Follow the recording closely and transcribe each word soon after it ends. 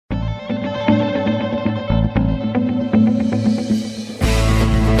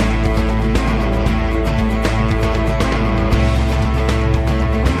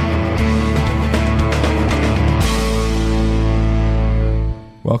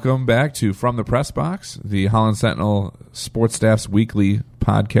Welcome back to From the Press Box, the Holland Sentinel Sports Staff's weekly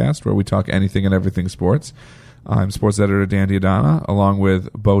podcast where we talk anything and everything sports. I'm sports editor Dan Diadana, along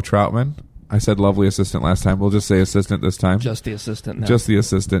with Bo Troutman. I said lovely assistant last time. We'll just say assistant this time. Just the assistant now. Just the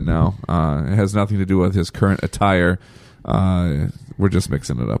assistant now. It has nothing to do with his current attire. We're just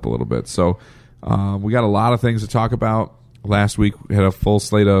mixing it up a little bit. So we got a lot of things to talk about. Last week we had a full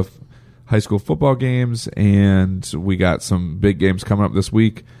slate of high school football games, and we got some big games coming up this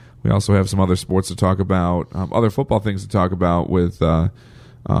week. We also have some other sports to talk about, other football things to talk about with Hope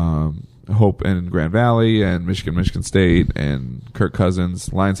in Grand Valley and Michigan State and Kirk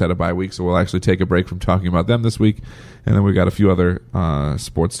Cousins. Lions had a bye week, so we'll actually take a break from talking about them this week. And then we've got a few other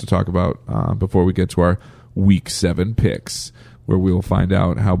sports to talk about before we get to our Week 7 picks, where we will find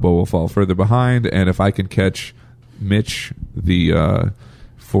out how Bo will fall further behind and if I can catch Mitch, the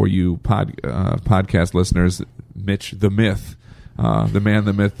for you podcast listeners, Mitch the Myth, the man,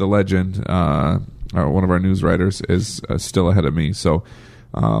 the myth, the legend, one of our news writers, is still ahead of me. So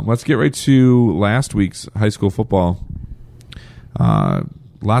let's get right to last week's high school football.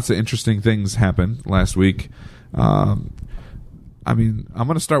 Lots of interesting things happened last week. I'm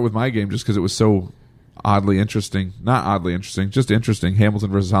going to start with my game just because it was so oddly interesting. Not oddly interesting, just interesting.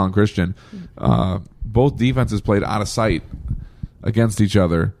 Hamilton versus Holland Christian. Both defenses played out of sight against each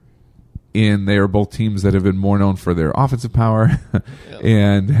other, and they are both teams that have been more known for their offensive power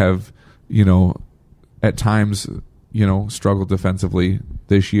and have, at times, struggled defensively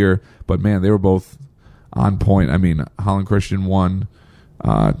this year. But man, they were both on point. I mean, Holland Christian won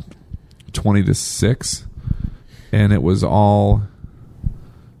 20-6, and it was all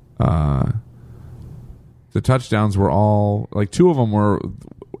the touchdowns were all like two of them were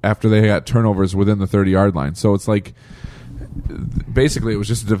after they got turnovers within the 30-yard line. So it's like basically it was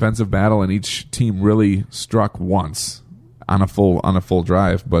just a defensive battle, and each team really struck once on a full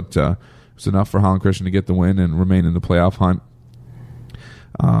drive, but it was enough for Holland Christian to get the win and remain in the playoff hunt.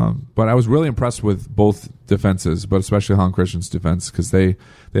 But I was really impressed with both defenses, but especially Holland Christian's defense, because they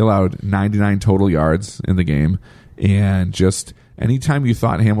allowed 99 total yards in the game, and just anytime you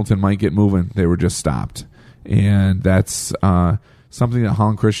thought Hamilton might get moving, they were just stopped. And that's something that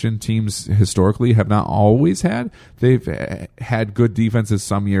Holland Christian teams historically have not always had. They've had good defenses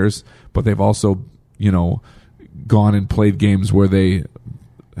some years, but they've also, gone and played games where they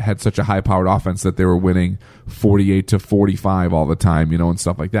had such a high-powered offense that they were winning 48-45 all the time, and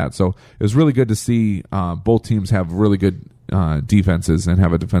stuff like that. So it was really good to see both teams have really good defenses and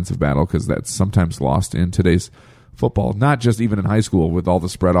have a defensive battle, because that's sometimes lost in today's football, not just even in high school with all the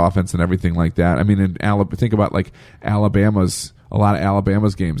spread offense and everything like that. I mean, think about like a lot of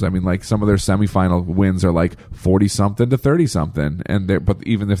Alabama's games. I mean, like some of their semifinal wins are like 40-something to 30-something, but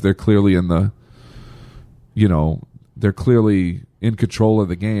even if they're clearly in the, they're clearly in control of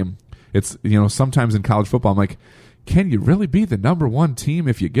the game. It's, sometimes in college football, I'm like, can you really be the number one team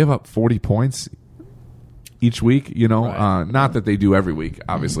if you give up 40 points each week? Right. Not that they do every week,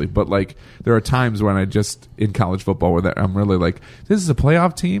 obviously, but like there are times when in college football where I'm really like, this is a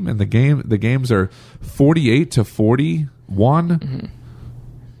playoff team, and the games are 48-41.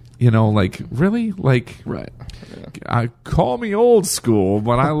 Like really, like right. I call me old school,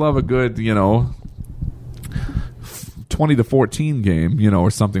 but I love a good 20-14 game,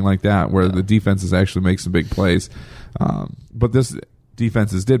 or something like that, where the defenses actually make some big plays. But this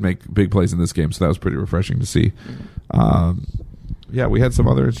defenses did make big plays in this game, so that was pretty refreshing to see. We had some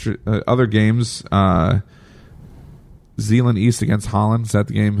other games. Zeeland East against Holland. Is that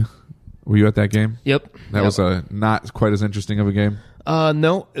the game? Were you at that game? Yep. That was not quite as interesting of a game.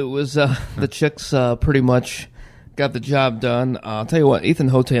 No, it was the Chicks pretty much got the job done. I'll tell you what, Ethan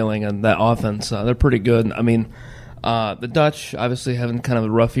Hoteling and that offense, they're pretty good. I mean, the Dutch obviously having kind of a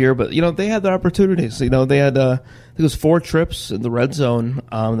rough year, but they had their opportunities. They had I think it was 4 trips in the red zone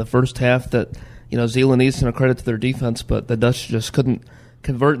in the first half that Zeeland East, credit to their defense, but the Dutch just couldn't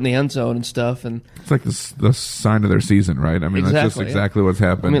convert in the end zone and stuff. And it's like the sign of their season, right? I mean, exactly, that's just exactly what's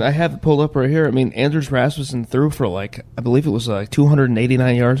happened. I mean, I have it pulled up right here. I mean, Anders Rasmussen threw for I believe it was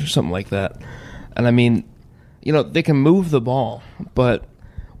 289 yards or something like that. And I mean, they can move the ball, but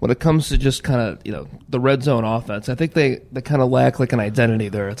when it comes to just kind of, the red zone offense, I think they kind of lack like an identity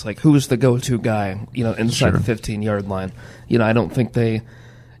there. It's like, who's the go-to guy, inside the 15-yard line? I don't think they,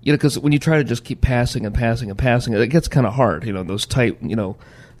 because when you try to just keep passing and passing and passing, it gets kind of hard, those tight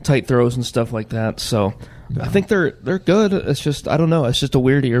throws and stuff like that. So I think they're good. It's just, I don't know. It's just a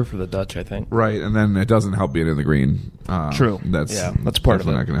weird year for the Dutch, I think. Right, and then it doesn't help being in the green. True. That's part of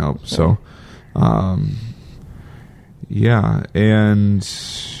it. Not going to help. So, and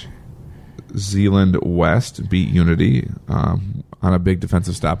Zeeland West beat Unity on a big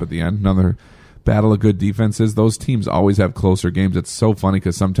defensive stop at the end. Another battle of good defenses. Those teams always have closer games. It's so funny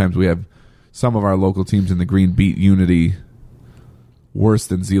because sometimes we have some of our local teams in the green beat Unity worse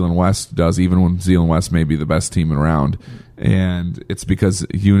than Zeeland West does, even when Zeeland West may be the best team around. And it's because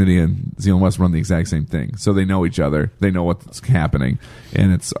Unity and Zeeland West run the exact same thing. So they know each other. They know what's happening.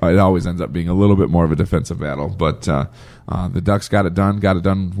 And it always ends up being a little bit more of a defensive battle. But the Ducks got it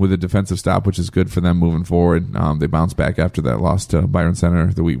done with a defensive stop, which is good for them moving forward. They bounced back after that loss to Byron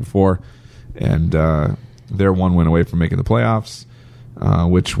Center the week before. And they're one win away from making the playoffs,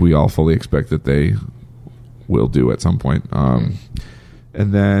 which we all fully expect that they will do at some point.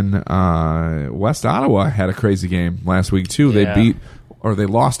 And then West Ottawa had a crazy game last week, too. Yeah. They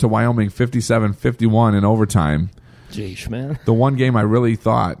lost to Wyoming 57-51 in overtime. Jeez, man. The one game I really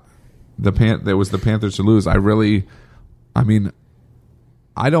thought that was the Panthers to lose. I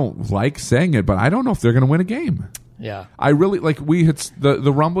don't like saying it, but I don't know if they're going to win a game. Yeah. I really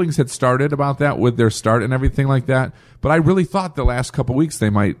the rumblings had started about that with their start and everything like that, but I really thought the last couple weeks they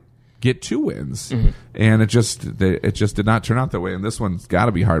might get 2 wins, and it just did not turn out that way. And this one's got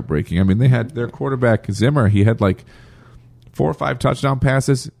to be heartbreaking. I mean, they had their quarterback Zimmer. He had like 4 or 5 touchdown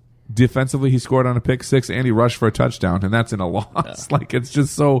passes. Defensively, he scored on a pick 6, and he rushed for a touchdown, and that's in a loss. Yeah. Like it's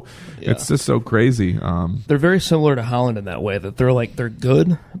just so crazy. They're very similar to Holland in that way that they're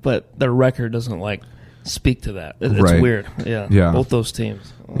good, but their record doesn't speak to that. It's right. Weird. Yeah. Both those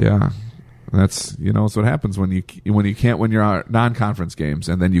teams. Yeah. That's it's what happens when you can't win your non-conference games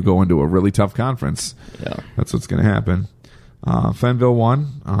and then you go into a really tough conference. Yeah, that's what's going to happen. Fenville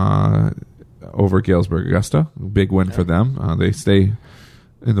won over Galesburg Augusta, big win for them. They stay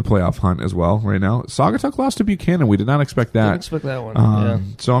in the playoff hunt as well right now. Saugatuck lost to Buchanan. We did not expect that. Didn't expect that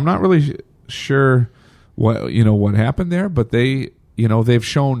one. So I'm not really sure what happened there, but they've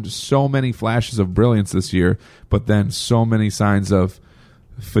shown so many flashes of brilliance this year, but then so many signs of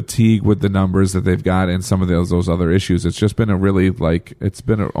fatigue with the numbers that they've got and some of those other issues. It's just been almost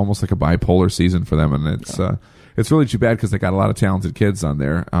like a bipolar season for them, and it's really too bad because they got a lot of talented kids on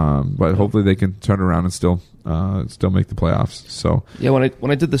there. But hopefully they can turn around and still make the playoffs. So yeah,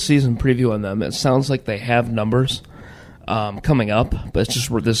 when I did the season preview on them, it sounds like they have numbers coming up, but it's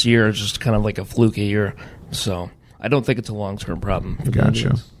just this year is just kind of like a fluky year. So I don't think it's a long-term problem.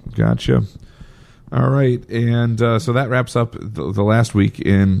 Gotcha. All right, and so that wraps up the last week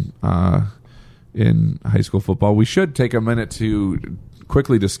in high school football. We should take a minute to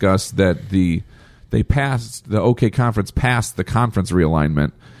quickly discuss that the OK Conference passed the conference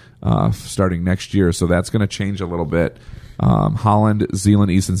realignment starting next year, so that's going to change a little bit. Holland,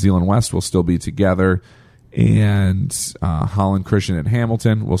 Zeeland East, and Zeeland West will still be together, and Holland Christian and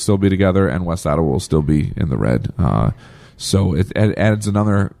Hamilton will still be together, and West Ottawa will still be in the red. So it adds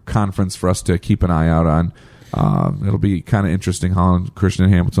another conference for us to keep an eye out on. It'll be kind of interesting. Holland, Christian,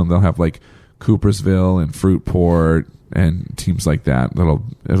 and Hamilton, they'll have like Coopersville and Fruitport and teams like that.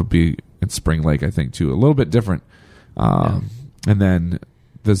 It'll be in Spring Lake, I think, too. A little bit different. And then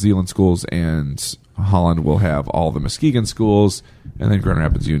the Zeeland schools and Holland will have all the Muskegon schools and then Grand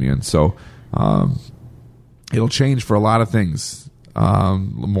Rapids Union. So it'll change for a lot of things.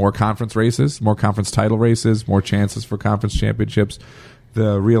 More conference races, more conference title races, more chances for conference championships.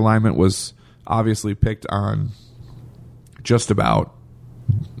 The realignment was obviously picked on just about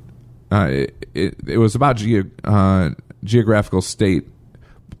it was about geographical state,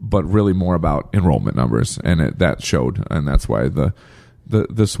 but really more about enrollment numbers, and that showed, and that's why the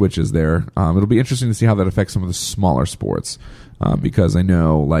switch is there. It'll be interesting to see how that affects some of the smaller sports, because I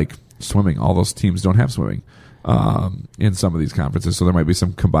know like swimming, all those teams don't have swimming in some of these conferences, so there might be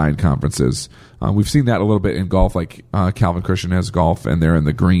some combined conferences. We've seen that a little bit in golf, like Calvin Christian has golf and they're in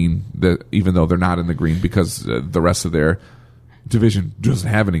the green, even though they're not in the green because the rest of their division doesn't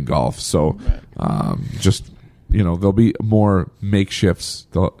have any golf. So there'll be more makeshifts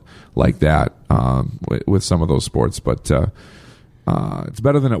like that with some of those sports, but it's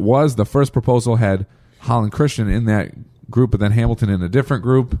better than it was. The first proposal had Holland Christian in that group, but then Hamilton in a different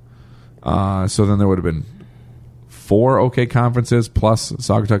group. So then there would have been 4 OK conferences plus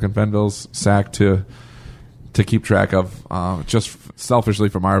Saugatuck and Fenville's SAC to keep track of. Just selfishly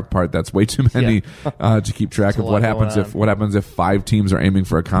from our part, that's way too many to keep track of. What happens if 5 teams are aiming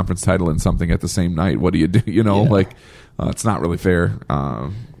for a conference title in something at the same night? What do you do? It's not really fair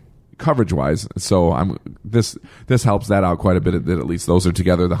coverage wise. So this helps that out quite a bit. That at least those are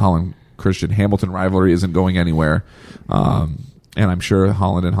together. The Holland Christian Hamilton rivalry isn't going anywhere. And I'm sure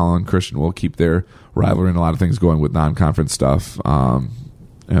Holland and Holland Christian will keep their rivalry and a lot of things going with non-conference stuff.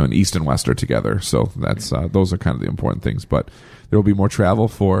 And East and West are together. So that's those are kind of the important things. But there will be more travel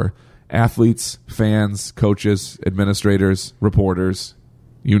for athletes, fans, coaches, administrators, reporters,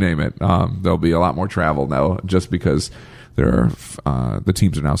 you name it. There'll be a lot more travel now just because the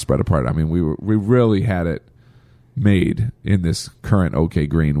teams are now spread apart. I mean, we really had it made in this current OK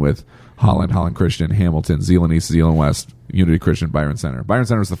Green with Holland, Holland Christian, Hamilton, Zeeland East, Zeeland West, Unity Christian, Byron Center. Byron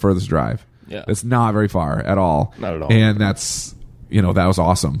Center was the furthest drive. Yeah. It's not very far at all. Not at all. And that's, that was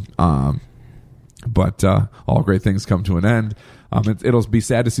awesome. But all great things come to an end. It'll be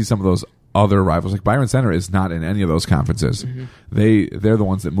sad to see some of those other rivals. Like Byron Center is not in any of those conferences. Mm-hmm. They're the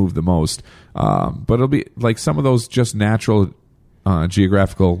ones that move the most. But it'll be like some of those just natural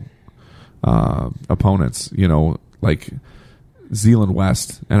geographical opponents, like Zeeland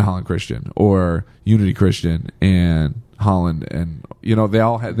West and Holland Christian, or Unity Christian and Holland, and they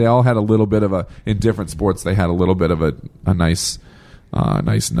all had a little bit of in different sports. They had a little bit of a nice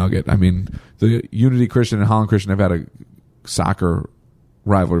nugget. I mean, the Unity Christian and Holland Christian have had a soccer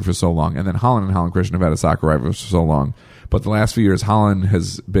rivalry for so long, and then Holland and Holland Christian have had a soccer rivalry for so long. But the last few years, Holland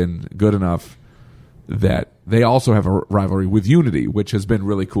has been good enough that they also have a rivalry with Unity, which has been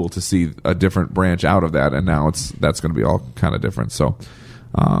really cool to see a different branch out of that, and now that's going to be all kind of different. So,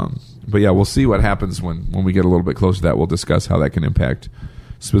 but yeah, we'll see what happens when we get a little bit closer to that. We'll discuss how that can impact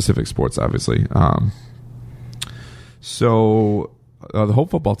specific sports, obviously. So the Hope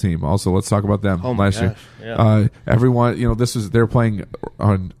football team, also, let's talk about them. Last year. Yeah. Everyone, they're playing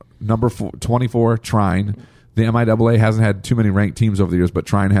on number 24, Trine. The MIAA hasn't had too many ranked teams over the years, but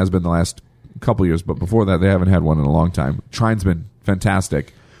Trine has been the last couple years. But before that, they haven't had one in a long time. Trine's been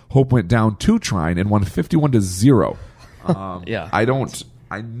fantastic. Hope went down to Trine and won 51-0. Yeah.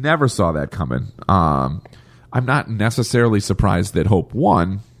 I never saw that coming. I'm not necessarily surprised that Hope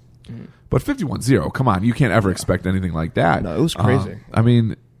won, but 51-0, come on, you can't ever expect anything like that. No, it was crazy. I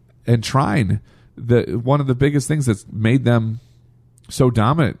mean, and Trine, one of the biggest things that's made them so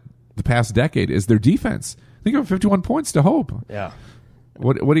dominant the past decade is their defense. They gave 51 points to Hope. Yeah.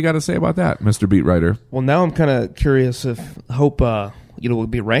 What do you got to say about that, Mr. Beat Writer? Well, now I'm kind of curious if Hope,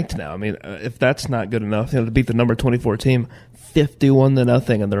 would be ranked now. I mean, if that's not good enough, to beat the number 24 team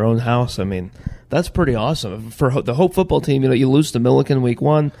 51-0 in their own house. I mean, that's pretty awesome for the Hope football team. You lose to Milliken week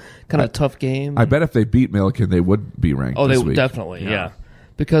 1, kind of tough game. I bet if they beat Milliken, they would be ranked. Oh, this they would week. Definitely, yeah.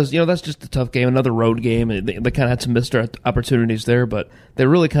 Because that's just a tough game, another road game. They kind of had some missed opportunities there, but they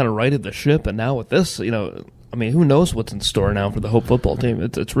really kind of righted the ship. And now with this, I mean, who knows what's in store now for the Hope football team?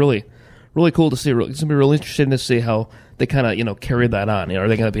 It's really, really cool to see. It's going to be really interesting to see how they kind of carry that on. Are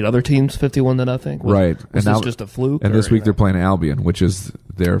they going to beat other teams 51-0? Right. Was this just a fluke? And this week they're playing Albion, which is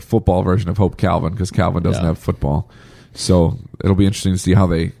their football version of Hope Calvin, because Calvin doesn't have football. So it'll be interesting to see how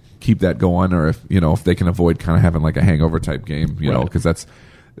they keep that going, or if they can avoid kind of having like a hangover type game. Because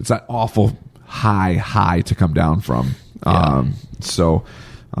it's that awful high to come down from. Yeah.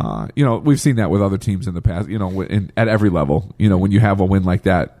 We've seen that with other teams in the past. At every level. When you have a win like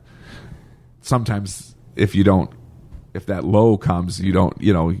that, sometimes if that low comes, you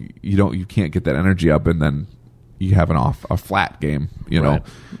can't get that energy up, and then you have a flat game, right.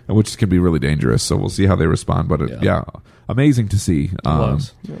 which can be really dangerous. So we'll see how they respond. But amazing to see.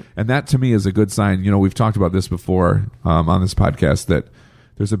 And that to me is a good sign. We've talked about this before on this podcast, that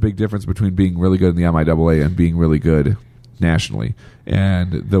there's a big difference between being really good in the MIAA and being really good nationally.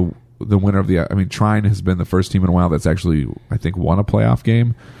 And the winner of Trine has been the first team in a while that's actually, I think, won a playoff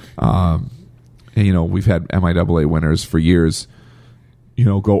game. And, we've had MIAA winners for years,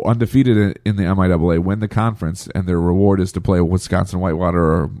 go undefeated in the MIAA, win the conference, and their reward is to play Wisconsin Whitewater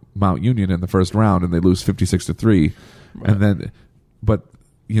or Mount Union in the first round, and they lose 56-3. Right. And then, but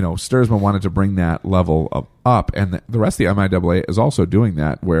Sturzman wanted to bring that level up, and the rest of the MIAA is also doing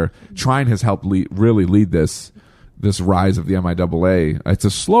that, where Trine has helped really lead this rise of the MIAA. It's a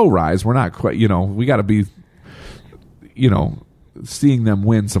slow rise. We're not quite, we got to be, seeing them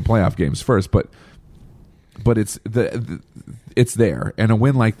win some playoff games first, but it's it's there. And a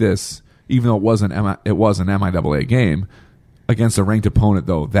win like this, even though it was an MIAA game against a ranked opponent,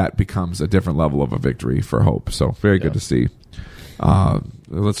 though, that becomes a different level of a victory for Hope. So very good to see.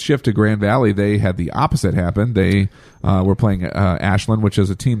 Let's shift to Grand Valley. They had the opposite happen. They were playing Ashland, which is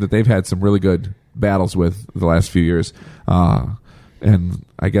a team that they've had some really good battles with the last few years, and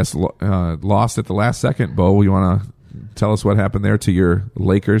I guess lost at the last second. Bo, you want to tell us what happened there to your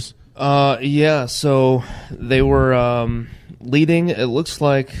Lakers? So they were leading. It looks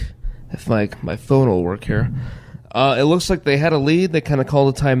like, if my phone will work here, it looks like they had a lead. They kind of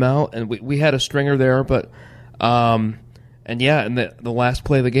called a timeout, and we had a stringer there, but in the last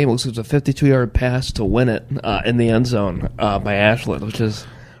play of the game, it looks like it was a 52-yard pass to win it in the end zone by Ashland, which is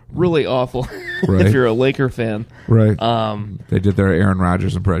really awful Right. if you're a Laker fan. Right. They did their Aaron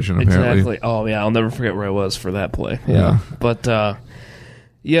Rodgers impression, apparently. Exactly. Oh, yeah, I'll never forget where I was for that play. Yeah. But,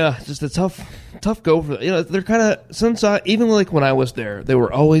 just a tough go for they're kind of, since even like when I was there, they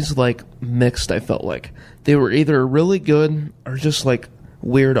were always like mixed, I felt like. They were either really good or just like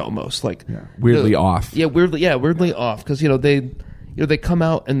weird almost. Like weirdly off. Yeah, weirdly off. Because, they come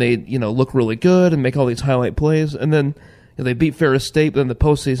out and they, look really good and make all these highlight plays, and then they beat Ferris State, but in the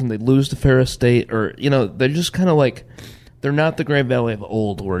postseason they lose to Ferris State, or they're just kind of like, they're not the Grand Valley of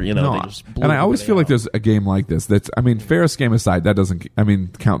old, where they just blew and I always feel everybody like there's a game like this. That's, I mean, Ferris game aside, that doesn't,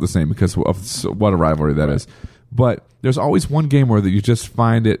 count the same because of what a rivalry that is. But there's always one game where you just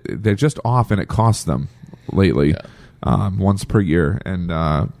find they're just off, and it costs them lately, once per year, and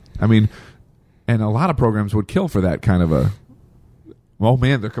and a lot of programs would kill for that kind of a. Oh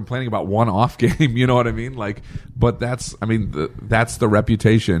man, they're complaining about one off game. You know what I mean? Like, but that's the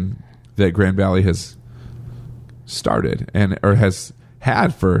reputation that Grand Valley has started or has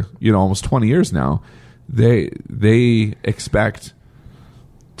had for almost 20 years now. They expect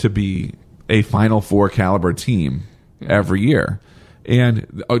to be a Final Four caliber team every year,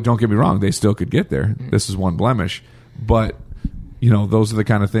 and don't get me wrong, they still could get there. This is one blemish, but those are the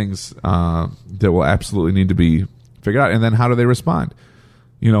kind of things that will absolutely need to be figured out. And then how do they respond?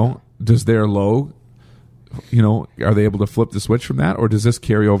 Does their low, are they able to flip the switch from that, or does this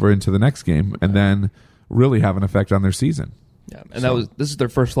carry over into the next game and then really have an effect on their season? Yeah, and this is their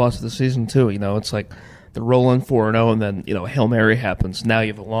first loss of the season too. It's like they're rolling 4-0, and then Hail Mary happens. Now you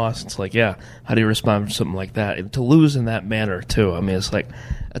have a loss. It's like, how do you respond to something like that? And to lose in that manner too. It's like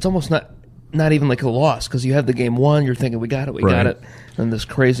it's almost not even like a loss, because you have the game won. You're thinking we got it, and this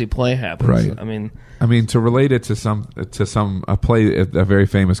crazy play happens. Right. To relate it to a play, a very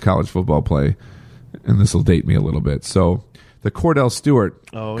famous college football play, and this will date me a little bit. So the Cordell Stewart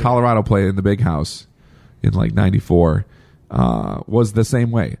Colorado play in the Big House in like '94 was the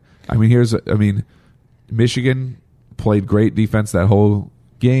same way. Michigan played great defense that whole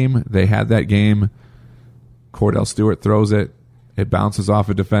game. They had that game. Cordell Stewart throws it. It bounces off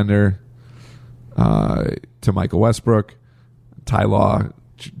a defender to Michael Westbrook. Ty Law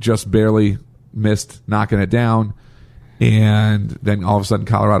just barely missed knocking it down, and then all of a sudden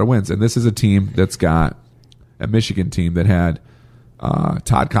Colorado wins. And this is a team that's got a Michigan team that had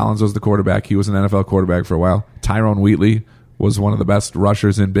Todd Collins was the quarterback. He was an NFL quarterback for a while. Tyrone Wheatley was one of the best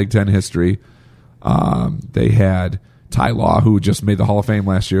rushers in Big Ten history. They had Ty Law, who just made the Hall of Fame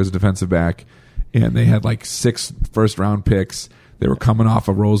last year as a defensive back, and they had like 6 first-round picks. They were coming off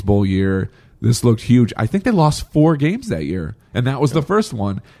a Rose Bowl year. This looked huge. I think they lost 4 games that year, and that was the first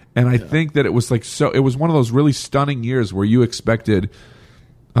one. And I think that it was like it was one of those really stunning years where you expected.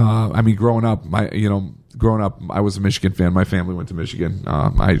 Growing up, I was a Michigan fan. My family went to Michigan.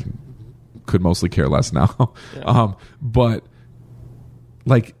 I could mostly care less now, but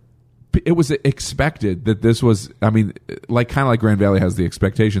like it was expected that this was. Kind of like Grand Valley has the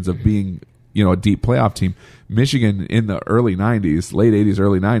expectations of being a deep playoff team. Michigan in the early 90s, late 80s,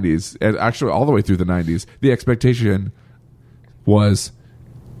 early 90s, and actually all the way through the 90s, the expectation was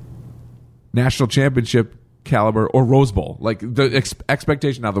national championship caliber or Rose Bowl. Like the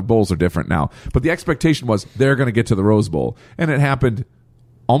expectation, now the bowls are different now, but the expectation was they're going to get to the Rose Bowl, and it happened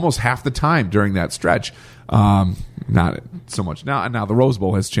almost half the time during that stretch. Not so much now. Now the Rose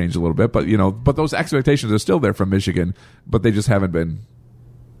Bowl has changed a little bit, but those expectations are still there from Michigan, but they just haven't been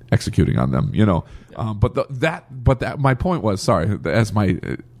executing on them, But my point was, sorry,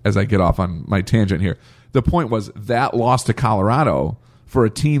 as I get off on my tangent here, the point was that loss to Colorado for a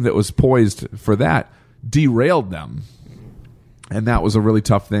team that was poised for that derailed them, and that was a really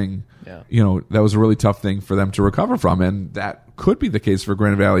tough thing. That was a really tough thing for them to recover from, and that could be the case for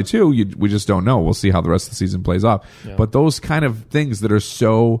Grand Valley too. We just don't know. We'll see how the rest of the season plays off. But those kind of things that are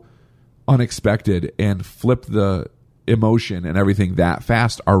so unexpected and flip the emotion and everything that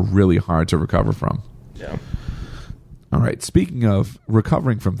fast are really hard to recover from. All right. Speaking of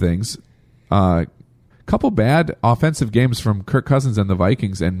recovering from things, couple bad offensive games from Kirk Cousins and the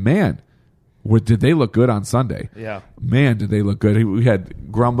Vikings, and man, did they look good on Sunday. Man, did they look good. We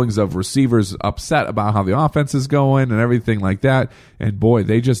had grumblings of receivers upset about how the offense is going and everything like that, and boy,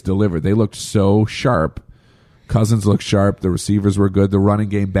 they just delivered. They looked so sharp. Cousins looked sharp. The receivers were good. The running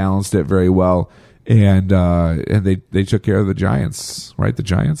game balanced it very well, and they took care of the Giants, right? The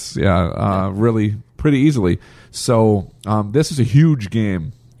Giants, really pretty easily. So this is a huge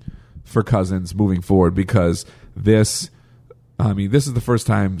game for Cousins moving forward, because this is the first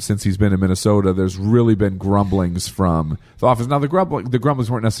time since he's been in Minnesota there's really been grumblings from the offense. Now the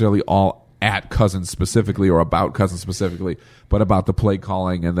grumblings weren't necessarily all at Cousins specifically or about Cousins specifically, but about the play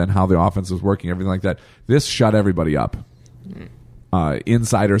calling and then how the offense was working, everything like that. This shut everybody up.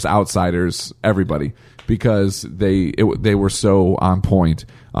 Insiders, outsiders, everybody, because they were so on point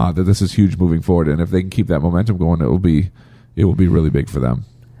that this is huge moving forward. And if they can keep that momentum going, it will be really big for them.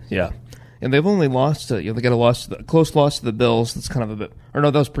 Yeah. And they've only lost they got a close loss to the Bills. That's kind of a bit, or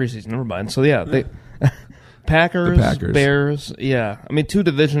no, that was preseason. Never mind. So yeah, they Packers, Bears. Yeah, I mean 2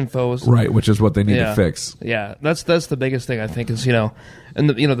 division foes. Right, which is what they need to fix. Yeah, that's the biggest thing I think is and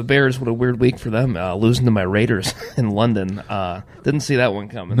the Bears, what a weird week for them, losing to my Raiders in London. Didn't see that one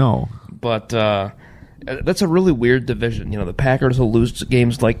coming. No, but that's a really weird division. The Packers will lose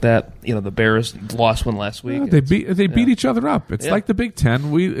games like that. The Bears lost one last week. Yeah, they beat each other up. It's like the Big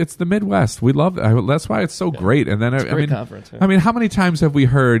Ten. It's the Midwest. We love it. That's why it's so great. And then it's a great conference. Yeah. I mean, how many times have we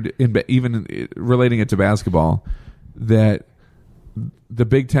heard even relating it to basketball that the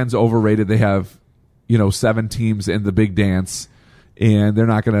Big Ten's overrated? They have 7 teams in the Big Dance, and they're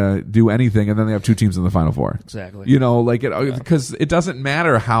not going to do anything, and then they have 2 teams in the Final Four. Exactly. Because it doesn't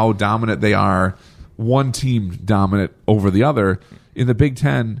matter how dominant they are. One team dominant over the other. In the Big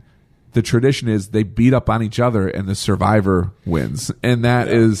Ten, the tradition is they beat up on each other and the survivor wins. And that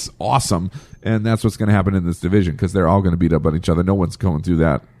is awesome. And that's what's going to happen in this division because they're all going to beat up on each other. No one's going through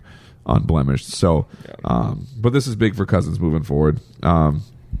that unblemished. So, but this is big for Cousins moving forward. All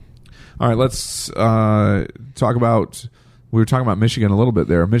right, let's talk about, we were talking about Michigan a little bit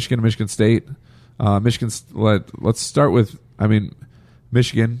there. Michigan State. Let's start with,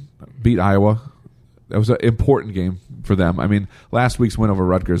 Michigan beat Iowa. That was an important game for them. Last week's win over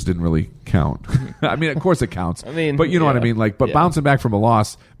Rutgers didn't really count. Of course it counts. But you know what I mean. Bouncing back from a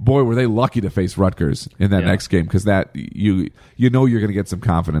loss, boy, were they lucky to face Rutgers in that next game because that you're going to get some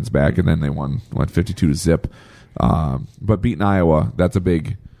confidence back. And then they won 52-0. But beating Iowa, that's a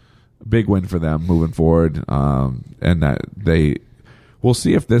big win for them moving forward. And that we'll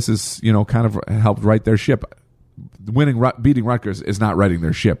see if this is kind of helped right their ship. Beating Rutgers is not righting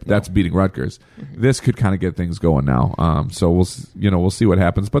their ship. That's beating Rutgers. This could kind of get things going now. So we'll see what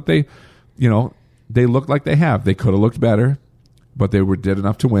happens. But they look like they have. They could have looked better, but they did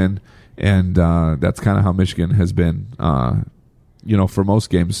enough to win. And that's kind of how Michigan has been. For most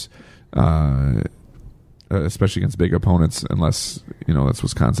games, especially against big opponents. Unless that's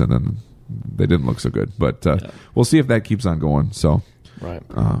Wisconsin, and they didn't look so good. But we'll see if that keeps on going. So. Right.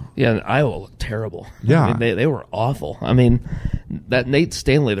 And Iowa looked terrible. Yeah. They were awful. That Nate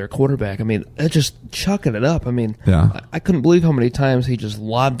Stanley, their quarterback, they're just chucking it up. I couldn't believe how many times he just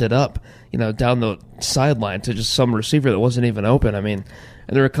lobbed it up, down the sideline to just some receiver that wasn't even open. And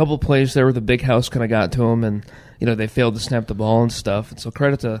there were a couple plays there where the Big House kind of got to him, and, they failed to snap the ball and stuff. And so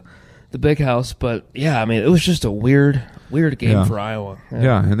credit to the Big House. But, it was just a weird game for Iowa.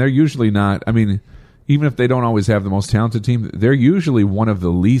 Yeah, and they're usually not, even if they don't always have the most talented team, they're usually one of the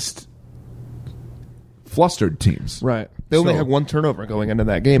least flustered teams. Right. They only had 1 turnover going into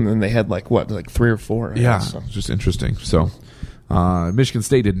that game, and then they had 3 or 4. Yeah, so. Just interesting. So Michigan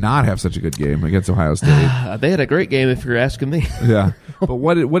State did not have such a good game against Ohio State. They had a great game, if you're asking me. Yeah, but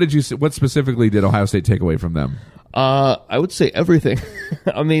what specifically did Ohio State take away from them? I would say everything.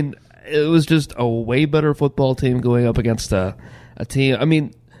 It was just a way better football team going up against a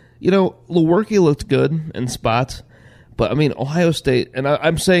team. Lewerke looked good in spots, but Ohio State, and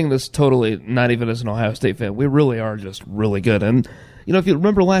I'm saying this totally not even as an Ohio State fan, we really are just really good. And, if you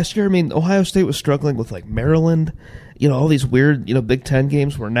remember last year, Ohio State was struggling with Maryland, all these weird, Big Ten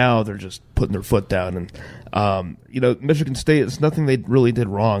games where now they're just putting their foot down. And, Michigan State, it's nothing they really did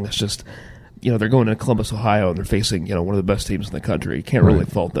wrong. It's just, they're going to Columbus, Ohio, and they're facing, one of the best teams in the country. You can't really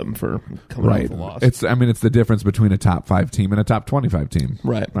fault them for coming off a loss. It's the difference between a top 5 team and a top 25 team.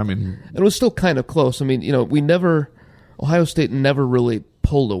 Right. It was still kind of close. Ohio State never really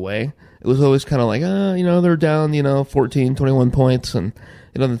pulled away. It was always kind of they're down, 14, 21 points, and,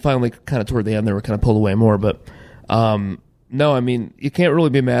 then finally kind of toward the end they were kind of pulled away more. But, no, you can't really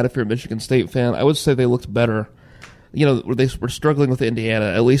be mad if you're a Michigan State fan. I would say they looked better. They were struggling with Indiana.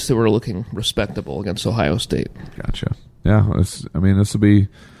 At least they were looking respectable against Ohio State. Gotcha. Yeah, this will be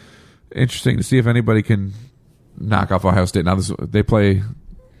interesting to see if anybody can knock off Ohio State. Now they play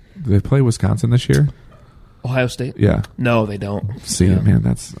Wisconsin this year. Ohio State? Yeah. No, they don't. See, man,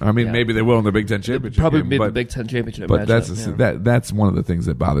 that's. Maybe they will in the Big Ten championship. Probably be the Big Ten championship. But that's one of the things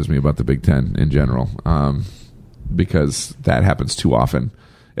that bothers me about the Big Ten in general, because that happens too often.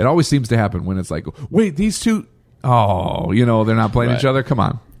 It always seems to happen when it's wait, these two. Oh, they're not playing each other. Come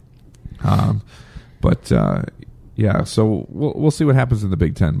on. So we'll see what happens in the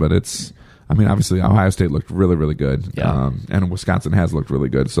Big Ten. But it's I mean, obviously Ohio State looked really, really good, Yeah. and Wisconsin has looked really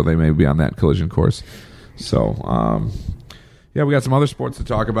good, so they may be on that collision course. So, yeah, we got some other sports to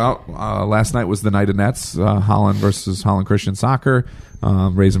talk about. Last night was the night of nets, Holland versus Holland Christian Soccer,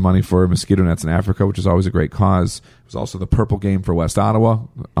 raising money for mosquito nets in Africa, which is always a great cause. It was also the purple game for West Ottawa.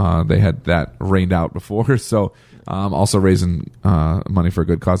 They had that rained out before, so also raising money for a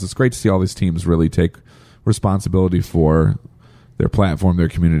good cause. It's great to see all these teams really take responsibility for their platform, their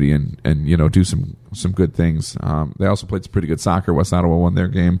community, and do some good things. They also played some pretty good soccer. West Ottawa won their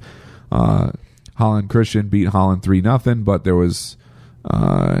game. Holland Christian beat Holland 3-0, but there was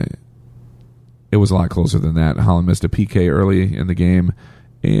it was a lot closer than that. Holland missed a PK early in the game,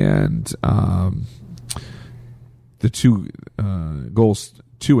 and the two goals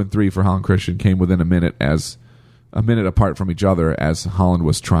 2 and 3 for Holland Christian came within a minute apart from each other, as Holland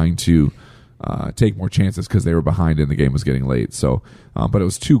was trying to take more chances because they were behind and the game was getting late. So, but it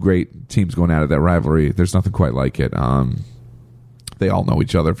was two great teams going at it. That rivalry, there's nothing quite like it. They all know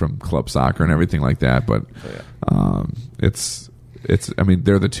each other from club soccer and everything like that. But it's. I mean,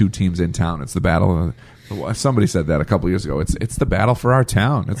 they're the two teams in town. It's the battle. Somebody said that a couple years ago. It's the battle for our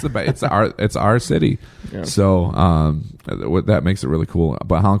town. It's our city. Yeah. So that makes it really cool.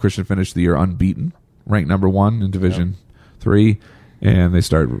 But Holland Christian finished the year unbeaten, ranked number 1 in Division 3, and they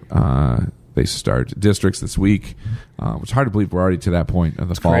start districts this week. Which is hard to believe we're already to that point in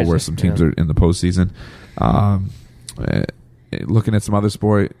the fall crazy. Where some teams are in the postseason. Looking at some other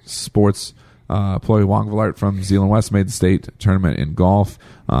sports. Ploy Wongvalart from Zeeland West made the state tournament in golf.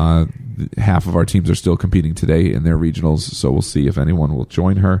 Half of our teams are still competing today in their regionals, so we'll see if anyone will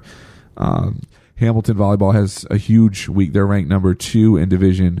join her. Hamilton Volleyball has a huge week. They're ranked number 2 in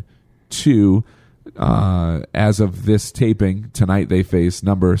Division 2. As of this taping, tonight they face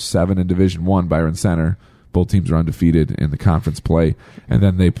number 7 in Division 1, Byron Center. Both teams are undefeated in the conference play. And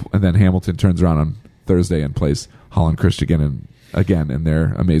then Hamilton turns around on Thursday and plays Holland Christian again in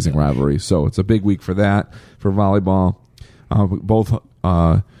their amazing rivalry. So it's a big week for that, for volleyball. Both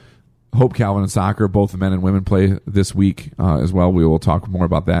Hope Calvin and soccer, both the men and women play this week as well. We will talk more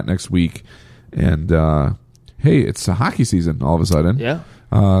about that next week. And hey, it's a hockey season all of a sudden. Yeah.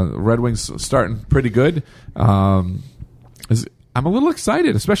 Red Wings starting pretty good. I'm a little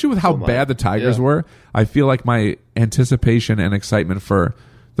excited, especially with how bad the Tigers were. I feel like my anticipation and excitement for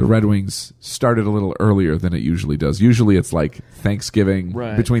the Red Wings started a little earlier than it usually does. Usually it's like Thanksgiving,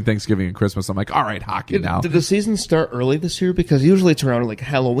 between Thanksgiving and Christmas. I'm like, all right, hockey now. Did the season start early this year? Because usually it's around like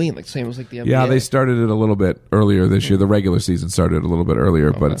Halloween, like same as like the NBA. Yeah, they started it a little bit earlier this year. The regular season started a little bit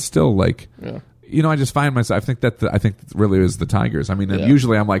earlier, but it's still like, I just find myself. I think it really is the Tigers. I mean,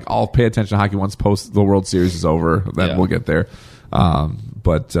 usually I'm like, I'll pay attention to hockey once post the World Series is over. Then we'll get there.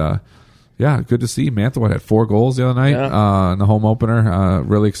 Yeah, good to see. Mantha had 4 goals the other night in the home opener.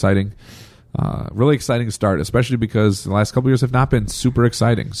 Really exciting. Really exciting start, especially because the last couple of years have not been super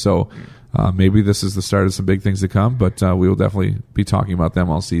exciting. So maybe this is the start of some big things to come, but we will definitely be talking about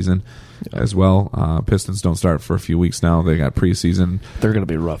them all season as well. Pistons don't start for a few weeks now. They got preseason. They're going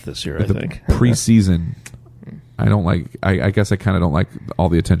to be rough this year, I think. Preseason. I don't like. I guess I kind of don't like all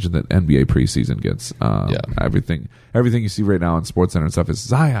the attention that NBA preseason gets. Everything you see right now on SportsCenter and stuff is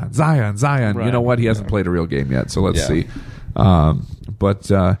Zion. Right. You know what? He hasn't played a real game yet, so let's see. But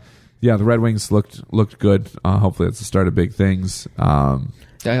the Red Wings looked good. Hopefully, it's the start of big things. I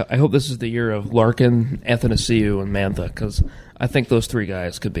hope this is the year of Larkin, Athanasiou, and Mantha, because I think those 3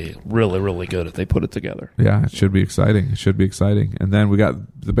 guys could be really, really good if they put it together. Yeah, it should be exciting. And then we got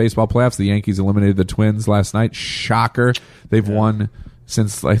the baseball playoffs. The Yankees eliminated the Twins last night. Shocker. They've won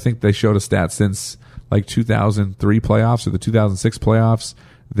since, I think they showed a stat, since like 2003 playoffs or the 2006 playoffs.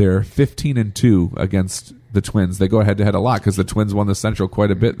 They're 15-2 against the Twins. They go head-to-head a lot because the Twins won the Central quite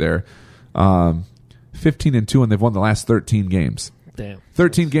a bit there. 15-2, and they've won the last 13 games. Damn.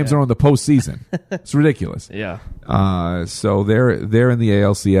 13 games are in the postseason. It's ridiculous. Yeah. So they're in the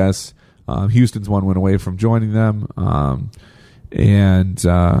ALCS. Houston's 1 win away from joining them. The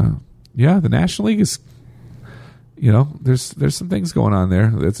National League is, there's some things going on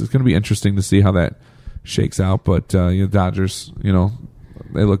there. It's going to be interesting to see how that shakes out. But Dodgers,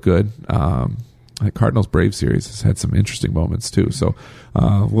 they look good. The Cardinals Braves series has had some interesting moments too. So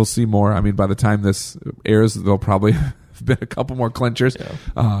we'll see more. I mean, by the time this airs, they'll probably been a couple more clinchers,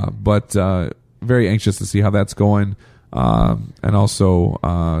 but very anxious to see how that's going. And also,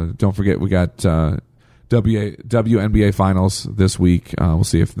 don't forget we got WNBA finals this week. We'll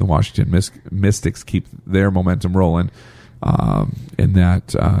see if the Washington Mystics keep their momentum rolling. In that,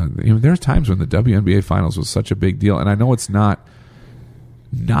 there are times when the WNBA finals was such a big deal, and I know it's not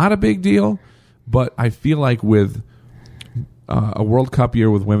a big deal, but I feel like with a World Cup year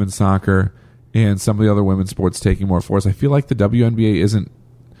with women's soccer, and some of the other women's sports taking more force. I feel like the WNBA isn't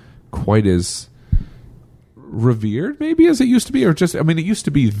quite as revered maybe as it used to be, or just, I mean, it used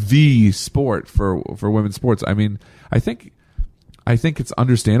to be the sport for women's sports. I mean, I think it's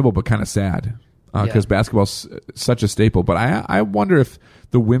understandable but kind of sad because basketball's such a staple. But I wonder if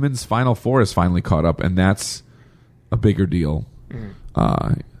the women's Final Four is finally caught up, and that's a bigger deal.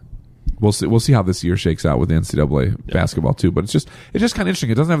 We'll see how this year shakes out with the NCAA basketball too. But it's just kind of interesting.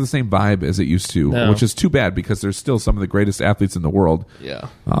 It doesn't have the same vibe as it used to, which is too bad because there's still some of the greatest athletes in the world. Yeah.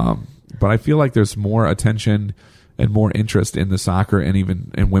 But I feel like there's more attention and more interest in the soccer and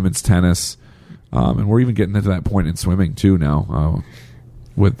even in women's tennis. And we're even getting into that point in swimming too now,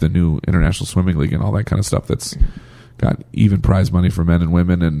 with the new International Swimming League and all that kind of stuff that's got even prize money for men and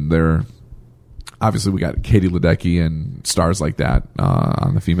women. And they're obviously, we got Katie Ledecky and stars like that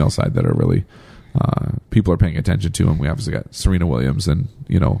on the female side that are really people are paying attention to. And we obviously got Serena Williams, and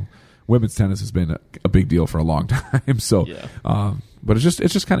women's tennis has been a big deal for a long time. So, but it's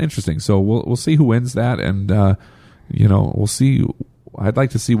just kind of interesting. So we'll see who wins that, and we'll see. I'd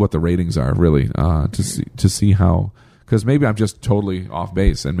like to see what the ratings are really to see how, because maybe I'm just totally off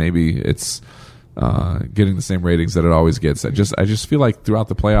base, and maybe it's getting the same ratings that it always gets. I just feel like throughout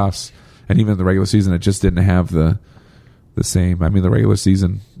the playoffs and even the regular season, it just didn't have the same. I mean, the regular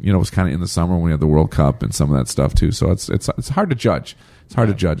season, was kind of in the summer when we had the World Cup and some of that stuff too. So it's hard to judge. It's hard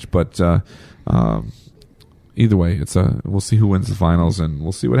to judge, but either way, we'll see who wins the finals, and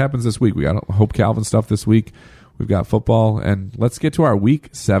we'll see what happens this week. We got Hope Calvin stuff this week. We've got football, and let's get to our Week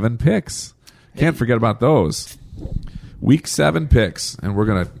 7 picks. Can't forget about those. Week 7 picks, and we're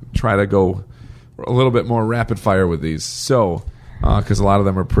going to try to go a little bit more rapid fire with these. So, because a lot of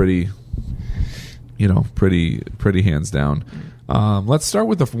them are pretty hands down. Let's start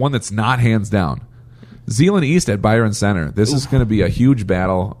with the one that's not hands down. Zeeland East at Byron Center. This is going to be a huge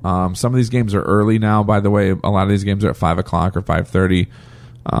battle. Some of these games are early now, by the way. A lot of these games are at 5 o'clock or 5:30.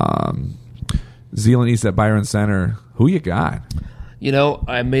 Zeeland East at Byron Center. Who you got?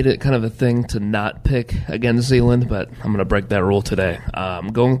 I made it kind of a thing to not pick against Zeeland, but I'm going to break that rule today. I'm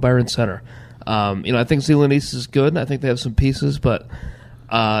going with Byron Center. I think Zeeland East is good. I think they have some pieces, but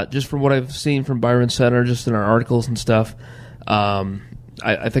just from what I've seen from Byron Center, just in our articles and stuff,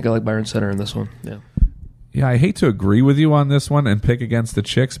 I think I like Byron Center in this one. Yeah. Yeah, I hate to agree with you on this one and pick against the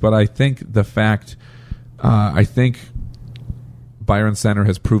Chicks, but I think I think Byron Center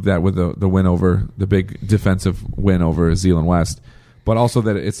has proved that with the win over, the big defensive win over Zeeland West, but also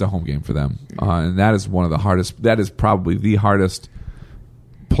that it's a home game for them. And that is one of the hardest, that is probably the hardest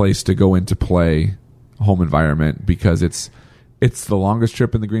place to go into play home environment, because it's the longest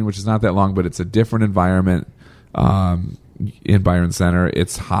trip in the green, which is not that long, but it's a different environment in Byron Center.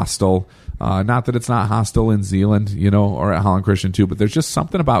 It's hostile. Not that it's not hostile in Zeeland, or at Holland Christian too, but there's just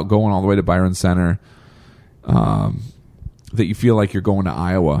something about going all the way to Byron Center that you feel like you're going to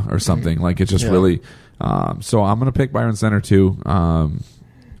Iowa or something. Like it's just really. So I'm going to pick Byron Center too,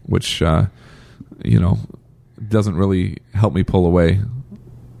 which doesn't really help me pull away,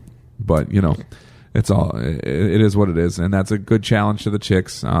 but it's all. It is what it is, and that's a good challenge to the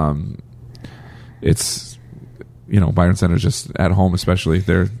Chicks. It's Byron Center's just at home, especially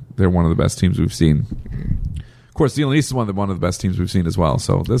they're one of the best teams we've seen. Of course, Zeeland East is one of the best teams we've seen as well.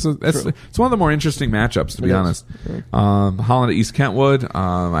 So it's one of the more interesting matchups, to be honest. Holland at East Kentwood.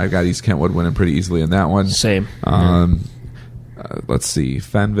 I've got East Kentwood winning pretty easily in that one. Same. Let's see.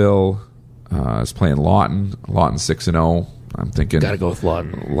 Fenville is playing Lawton. Lawton 6-0. I'm thinking gotta go with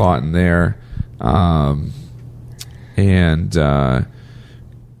Lawton. Lawton there. And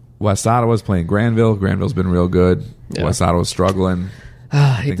West Ottawa's playing Granville. Granville's been real good. Yeah. West Ottawa's struggling.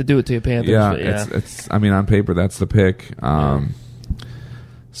 I hate to do it to you, Panthers. Yeah, but yeah. It's. I mean, on paper, that's the pick.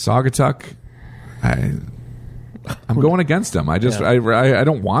 Saugatuck, I'm going against them. I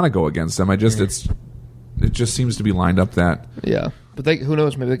don't want to go against them. It just seems to be lined up that. Yeah, but who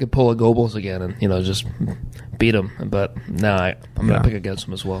knows? Maybe they could pull a Goebbels again and just beat them. But no, I'm going to pick against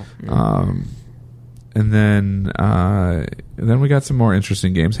them as well. And then we got some more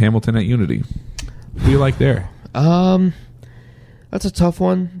interesting games. Hamilton at Unity. Who do you like there? That's a tough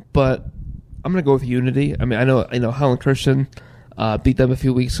one, but I'm going to go with Unity. I mean, I know Holland Christian beat them a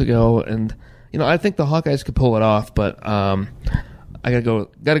few weeks ago, and I think the Hawkeyes could pull it off, but I gotta go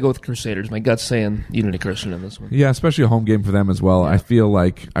with Crusaders. My gut's saying Unity Christian in this one. Yeah, especially a home game for them as well. Yeah. I feel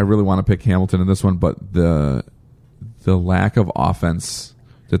like I really want to pick Hamilton in this one, but the lack of offense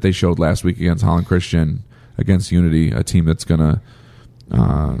that they showed last week against Holland Christian, against Unity, a team that's gonna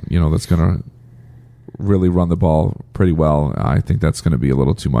really run the ball pretty well. I think that's going to be a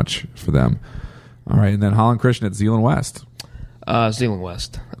little too much for them. All right, and then Holland Christian at Zeeland West. Zeeland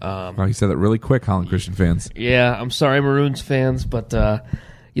West. Oh, you said that really quick, Holland Christian fans. Yeah, I'm sorry, Maroons fans, but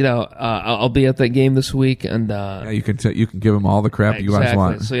I'll be at that game this week, and You can give them all the crap you guys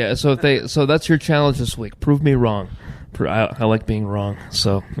want. So that's your challenge this week. Prove me wrong. I like being wrong.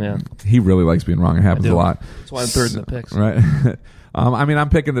 So yeah, he really likes being wrong. It happens a lot. That's why I'm third in the picks. Right. I'm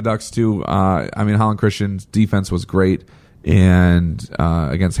picking the Ducks too. Holland Christian's defense was great, and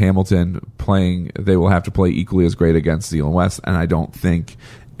against Hamilton, they will have to play equally as great against Zeeland West, and I don't think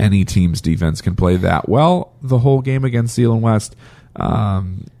any team's defense can play that well the whole game against Zeeland West.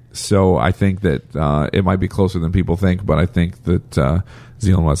 So I think that it might be closer than people think, but I think that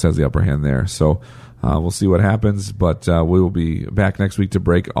Zeeland West has the upper hand there. So we'll see what happens, but we will be back next week to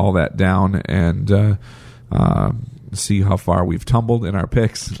break all that down and see how far we've tumbled in our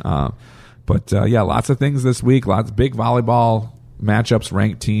picks. But lots of things this week, lots of big volleyball matchups,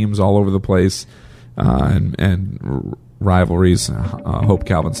 ranked teams all over the place, and rivalries. Hope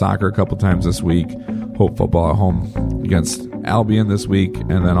Calvin soccer a couple times this week. Hope football at home against Albion this week,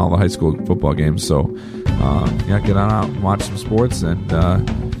 and then all the high school football games. So, get on out and watch some sports, and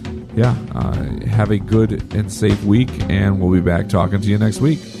have a good and safe week, and we'll be back talking to you next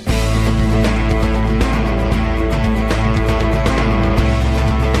week.